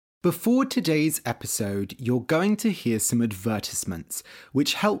Before today's episode, you're going to hear some advertisements,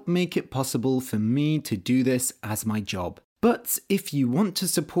 which help make it possible for me to do this as my job. But if you want to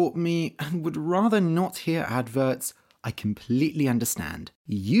support me and would rather not hear adverts, I completely understand.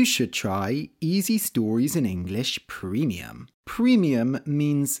 You should try Easy Stories in English Premium. Premium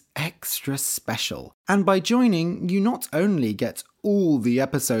means extra special. And by joining, you not only get all the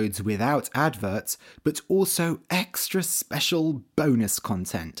episodes without adverts, but also extra special bonus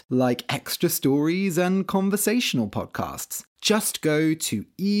content, like extra stories and conversational podcasts. Just go to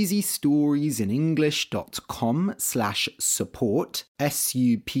easystoriesinenglish.com/support,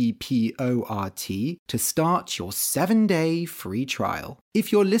 SUPPORT, to start your 7-day free trial.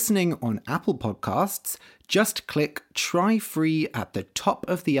 If you're listening on Apple Podcasts, just click Try Free at the top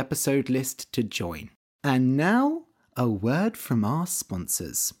of the episode list to join. And now, a word from our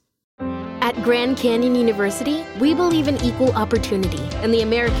sponsors. At Grand Canyon University, we believe in equal opportunity, and the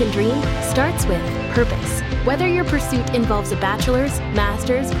American dream starts with purpose. Whether your pursuit involves a bachelor's,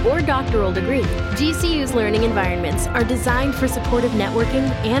 master's, or doctoral degree, GCU's learning environments are designed for supportive networking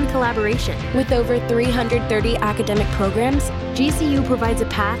and collaboration. With over 330 academic programs, GCU provides a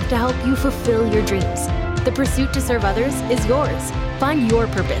path to help you fulfill your dreams. The pursuit to serve others is yours. Find your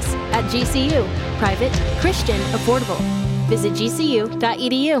purpose at GCU. Private, Christian, affordable. Visit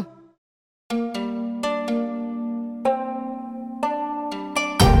gcu.edu.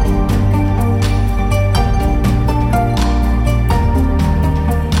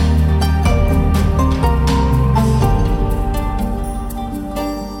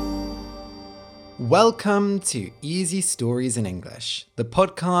 Welcome to Easy Stories in English, the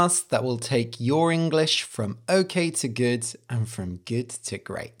podcast that will take your English from okay to good and from good to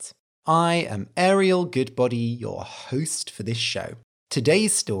great. I am Ariel Goodbody, your host for this show.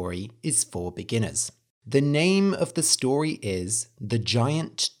 Today's story is for beginners. The name of the story is The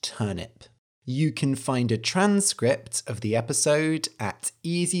Giant Turnip. You can find a transcript of the episode at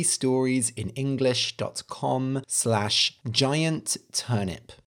easystoriesinenglish.com/giantturnip.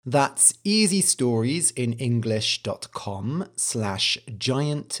 That's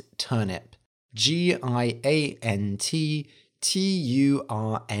easystoriesinenglish.com/giantturnip.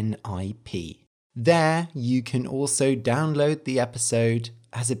 GIANTTURNIP. There you can also download the episode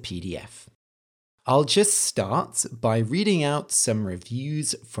as a PDF. I'll just start by reading out some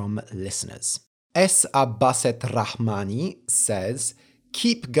reviews from listeners. S. Abbaset Rahmani says,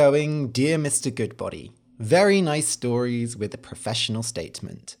 "Keep going, dear Mr. Goodbody. Very nice stories with a professional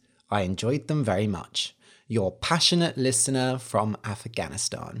statement. I enjoyed them very much. Your passionate listener from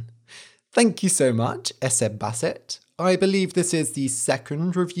Afghanistan." Thank you so much, Eseb Bassett. I believe this is the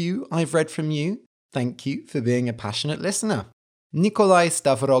second review I've read from you. Thank you for being a passionate listener. Nikolai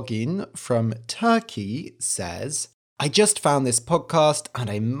Stavrogin from Turkey says, "I just found this podcast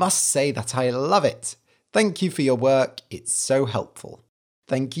and I must say that I love it. Thank you for your work. It's so helpful."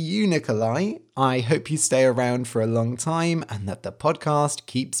 Thank you, Nikolai. I hope you stay around for a long time and that the podcast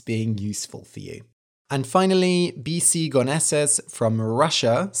keeps being useful for you. And finally, BC Goneses from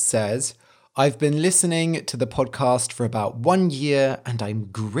Russia says, "I've been listening to the podcast for about 1 year and I'm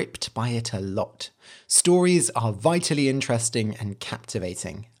gripped by it a lot. Stories are vitally interesting and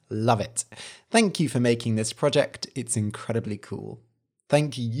captivating. Love it. Thank you for making this project. It's incredibly cool."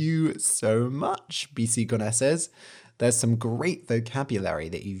 Thank you so much, BC Goneses. There's some great vocabulary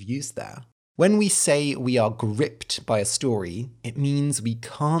that you've used there. When we say we are gripped by a story, it means we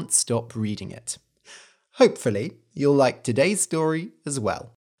can't stop reading it. Hopefully, you'll like today's story as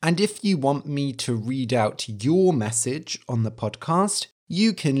well. And if you want me to read out your message on the podcast,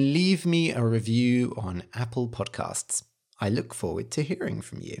 you can leave me a review on Apple Podcasts. I look forward to hearing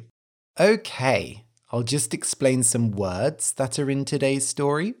from you. Okay, I'll just explain some words that are in today's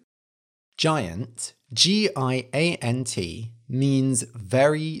story. Giant, Giant, means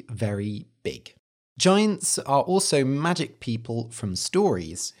very, very big. Giants are also magic people from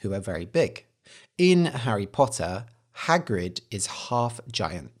stories who are very big. In Harry Potter, Hagrid is half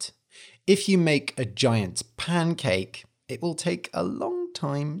giant. If you make a giant pancake, it will take a long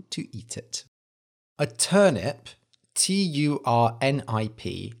time to eat it. A turnip, Turnip,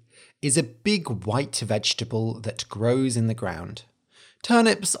 is a big white vegetable that grows in the ground.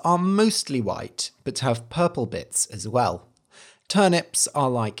 Turnips are mostly white, but have purple bits as well. Turnips are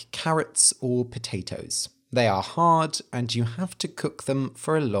like carrots or potatoes. They are hard and you have to cook them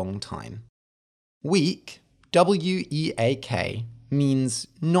for a long time. Weak, W-E-A-K, means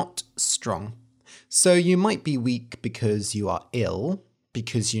not strong. So you might be weak because you are ill,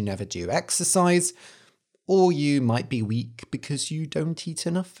 because you never do exercise, or you might be weak because you don't eat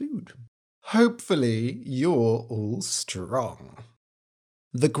enough food. Hopefully, you're all strong.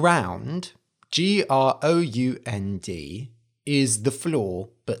 The ground, ground, is the floor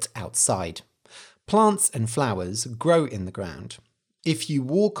but outside. Plants and flowers grow in the ground. If you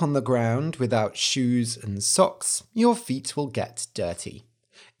walk on the ground without shoes and socks, your feet will get dirty.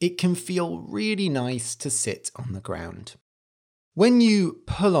 It can feel really nice to sit on the ground. When you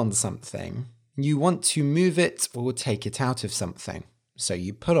pull on something, you want to move it or take it out of something, so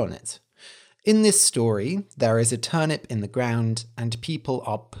you pull on it. In this story, there is a turnip in the ground and people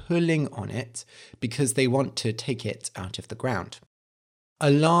are pulling on it because they want to take it out of the ground.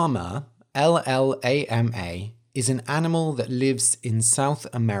 A llama, Llama, is an animal that lives in South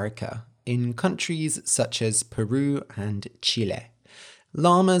America, in countries such as Peru and Chile.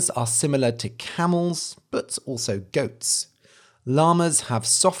 Llamas are similar to camels, but also goats. Llamas have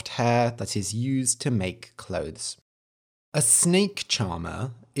soft hair that is used to make clothes. A snake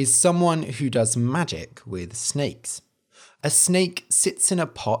charmer is someone who does magic with snakes. A snake sits in a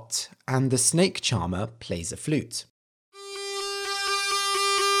pot and the snake charmer plays a flute.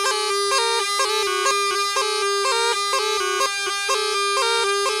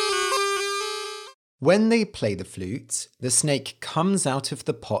 When they play the flute, the snake comes out of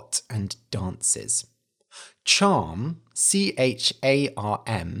the pot and dances. Charm,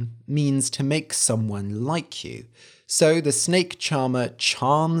 C-H-A-R-M, means to make someone like you. So the snake charmer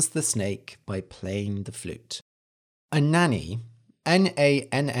charms the snake by playing the flute. A nanny,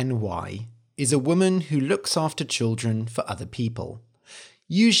 N-A-N-N-Y, is a woman who looks after children for other people.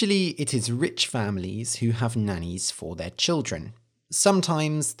 Usually it is rich families who have nannies for their children.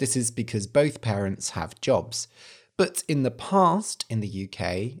 Sometimes this is because both parents have jobs. But in the past, in the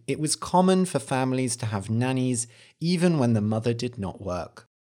UK, it was common for families to have nannies even when the mother did not work.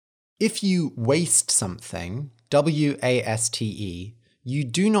 If you waste something, W-A-S-T-E, you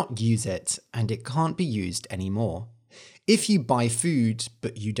do not use it and it can't be used anymore. If you buy food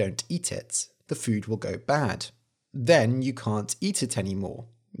but you don't eat it, the food will go bad. Then you can't eat it anymore.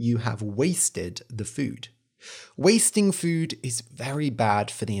 You have wasted the food. Wasting food is very bad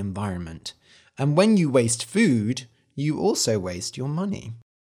for the environment. And when you waste food, you also waste your money.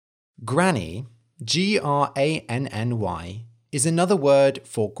 Granny, G-R-A-N-N-Y, is another word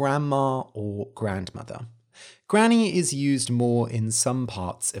for grandma or grandmother. Granny is used more in some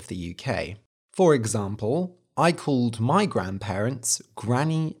parts of the UK. For example, I called my grandparents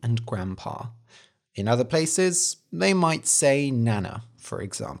Granny and Grandpa. In other places, they might say Nana, for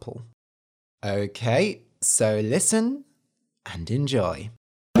example. Okay, so listen and enjoy.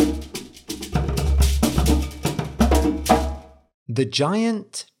 The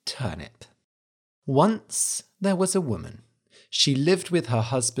Giant Turnip. Once there was a woman. She lived with her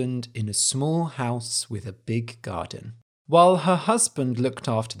husband in a small house with a big garden. While her husband looked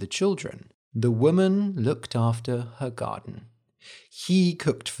after the children, the woman looked after her garden. He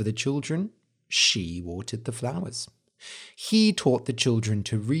cooked for the children, she watered the flowers. He taught the children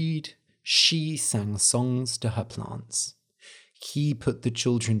to read, she sang songs to her plants. He put the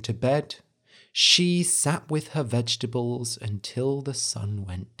children to bed, she sat with her vegetables until the sun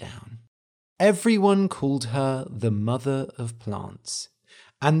went down. Everyone called her the mother of plants,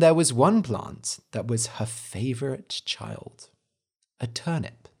 and there was one plant that was her favourite child, a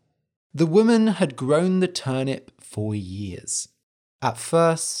turnip. The woman had grown the turnip for years. At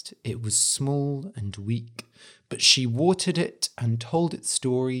first, it was small and weak, but she watered it and told it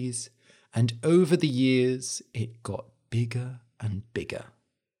stories, and over the years, it got bigger and bigger.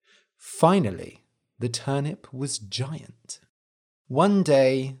 Finally, the turnip was giant. One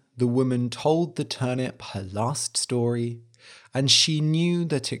day, the woman told the turnip her last story, and she knew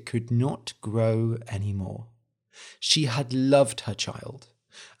that it could not grow anymore. She had loved her child,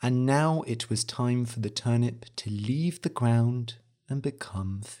 and now it was time for the turnip to leave the ground and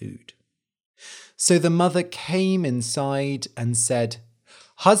become food. So the mother came inside and said,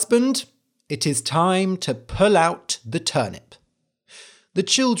 "Husband, it is time to pull out the turnip." The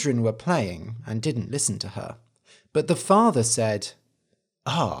children were playing and didn't listen to her, but the father said,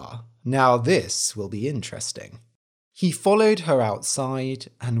 now this will be interesting." He followed her outside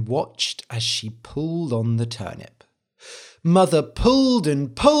and watched as she pulled on the turnip. Mother pulled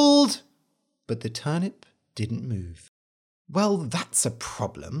and pulled, but the turnip didn't move. "Well, that's a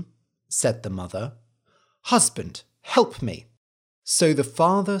problem," said the mother. "Husband, help me." So the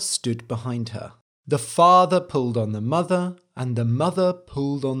father stood behind her. The father pulled on the mother, and the mother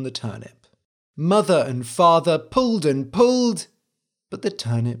pulled on the turnip. Mother and father pulled and pulled, but the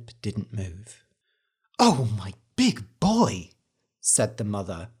turnip didn't move. "Oh, my big boy," said the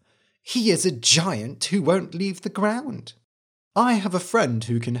mother. "He is a giant who won't leave the ground." "I have a friend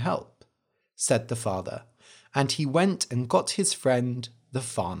who can help," said the father, and he went and got his friend, the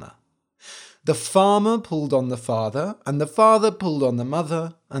farmer. The farmer pulled on the father, and the father pulled on the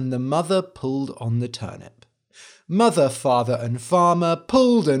mother, and the mother pulled on the turnip. Mother, father, and farmer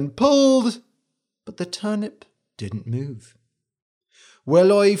pulled and pulled, but the turnip didn't move.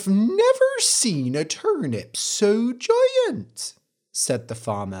 "Well, I've never seen a turnip so giant," said the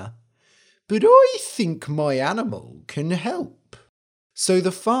farmer, "but I think my animal can help." So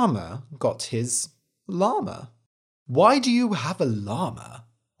the farmer got his llama. "Why do you have a llama?"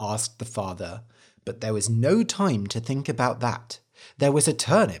 asked the father, but there was no time to think about that. There was a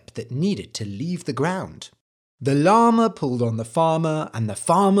turnip that needed to leave the ground. The llama pulled on the farmer, and the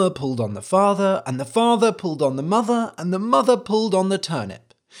farmer pulled on the father, and the father pulled on the mother, and the mother pulled on the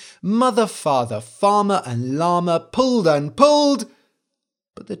turnip. Mother, father, farmer, and llama pulled and pulled,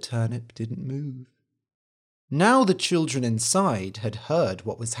 but the turnip didn't move. Now the children inside had heard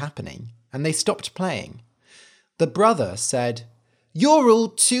what was happening, and they stopped playing. The brother said, "You're all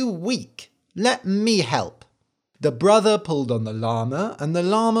too weak. Let me help." The brother pulled on the llama, and the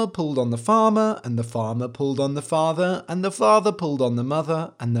llama pulled on the farmer, and the farmer pulled on the father, and the father pulled on the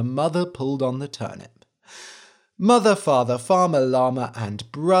mother, and the mother pulled on the turnip. Mother, father, farmer, llama,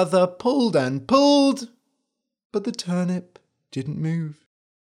 and brother pulled and pulled, but the turnip didn't move.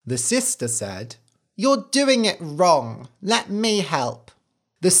 The sister said, "You're doing it wrong. Let me help."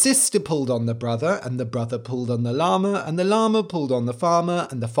 The sister pulled on the brother, and the brother pulled on the llama pulled on the farmer,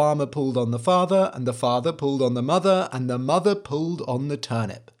 and the farmer pulled on the father, and the father pulled on the mother pulled on the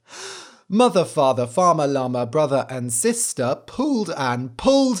turnip. Mother, father, farmer, llama, brother, and sister pulled and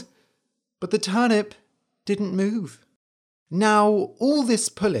pulled, but the turnip didn't move. Now, all this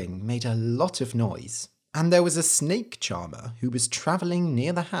pulling made a lot of noise, and there was a snake charmer who was travelling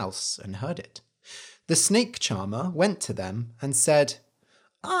near the house and heard it. The snake charmer went to them and said,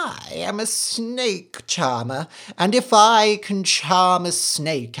 "I am a snake charmer, and if I can charm a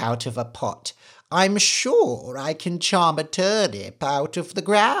snake out of a pot, I'm sure I can charm a turnip out of the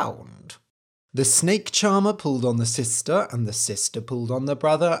ground." The snake charmer pulled on the sister, and the sister pulled on the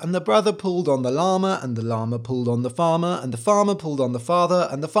brother pulled on the llama pulled on the farmer, and the farmer pulled on the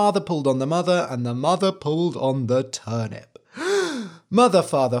father pulled on the mother pulled on the turnip. Mother,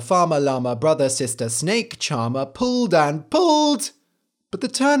 father, farmer, llama, brother, sister, snake charmer pulled and pulled, but the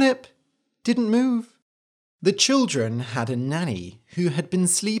turnip didn't move. The children had a nanny who had been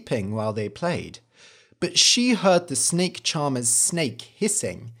sleeping while they played, but she heard the snake charmer's snake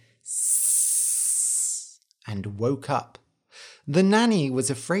hissing and woke up. The nanny was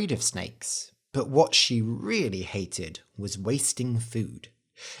afraid of snakes, but what she really hated was wasting food.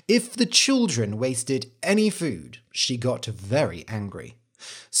 If the children wasted any food, she got very angry.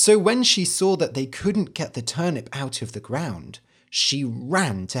 So when she saw that they couldn't get the turnip out of the ground, she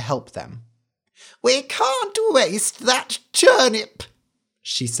ran to help them. "We can't waste that turnip,"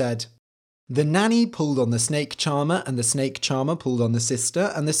 she said. The nanny pulled on the snake charmer, and the snake charmer pulled on the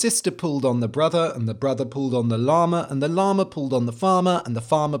sister pulled on the brother pulled on the llama pulled on the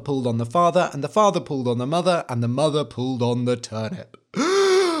farmer pulled on the father pulled on the mother pulled on the turnip.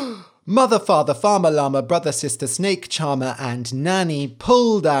 Mother, father, farmer, llama, brother, sister, snake charmer, and nanny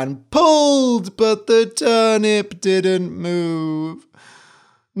pulled and pulled, but the turnip didn't move.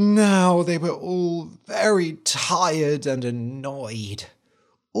 Now they were all very tired and annoyed.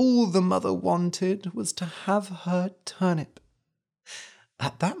 All the mother wanted was to have her turnip.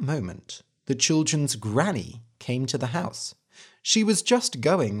 At that moment, the children's granny came to the house. She was just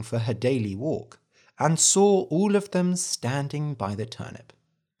going for her daily walk and saw all of them standing by the turnip.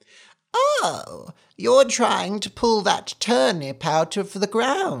 "Oh, you're trying to pull that turnip out of the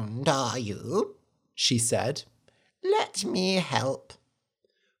ground, are you?" she said. "Let me help."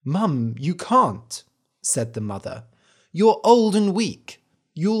 "Mum, you can't," said the mother. "You're old and weak.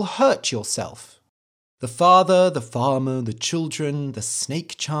 You'll hurt yourself." The father, the farmer, the children, the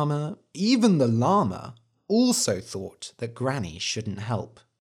snake charmer, even the llama, also thought that Granny shouldn't help.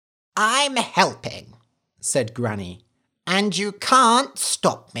 "I'm helping," said Granny, "and you can't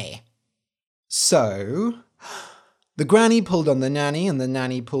stop me." So, the granny pulled on the nanny, and the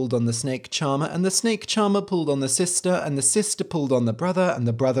nanny pulled on the snake charmer, and the snake charmer pulled on the sister pulled on the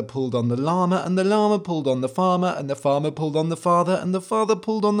brother pulled on the llama pulled on the farmer pulled on the father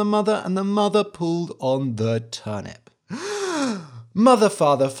pulled on the mother pulled on the turnip. Mother,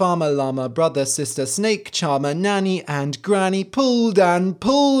 father, farmer, llama, brother, sister, snake charmer, nanny, and granny pulled and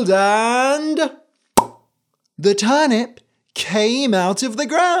the turnip came out of the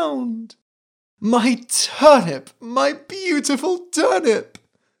ground. "My turnip, my beautiful turnip,"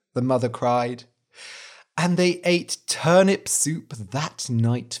 the mother cried. And they ate turnip soup that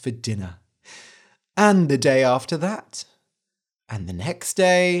night for dinner, and the day after that, and the next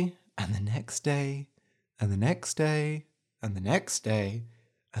day, and the next day, and the next day, and the next day,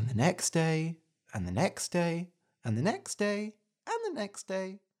 and the next day, and the next day, and the next day, and the next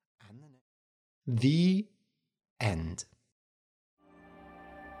day, and the next. The end.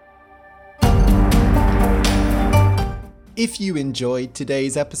 If you enjoyed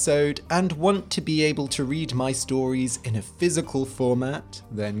today's episode and want to be able to read my stories in a physical format,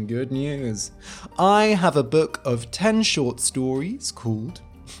 then good news. I have a book of 10 short stories called,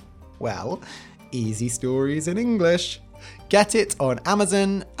 well, Easy Stories in English. Get it on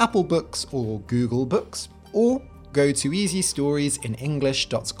Amazon, Apple Books or Google Books, or go to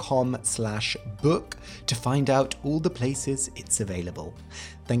easystoriesinenglish.com/book to find out all the places it's available.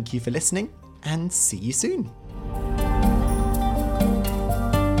 Thank you for listening and see you soon.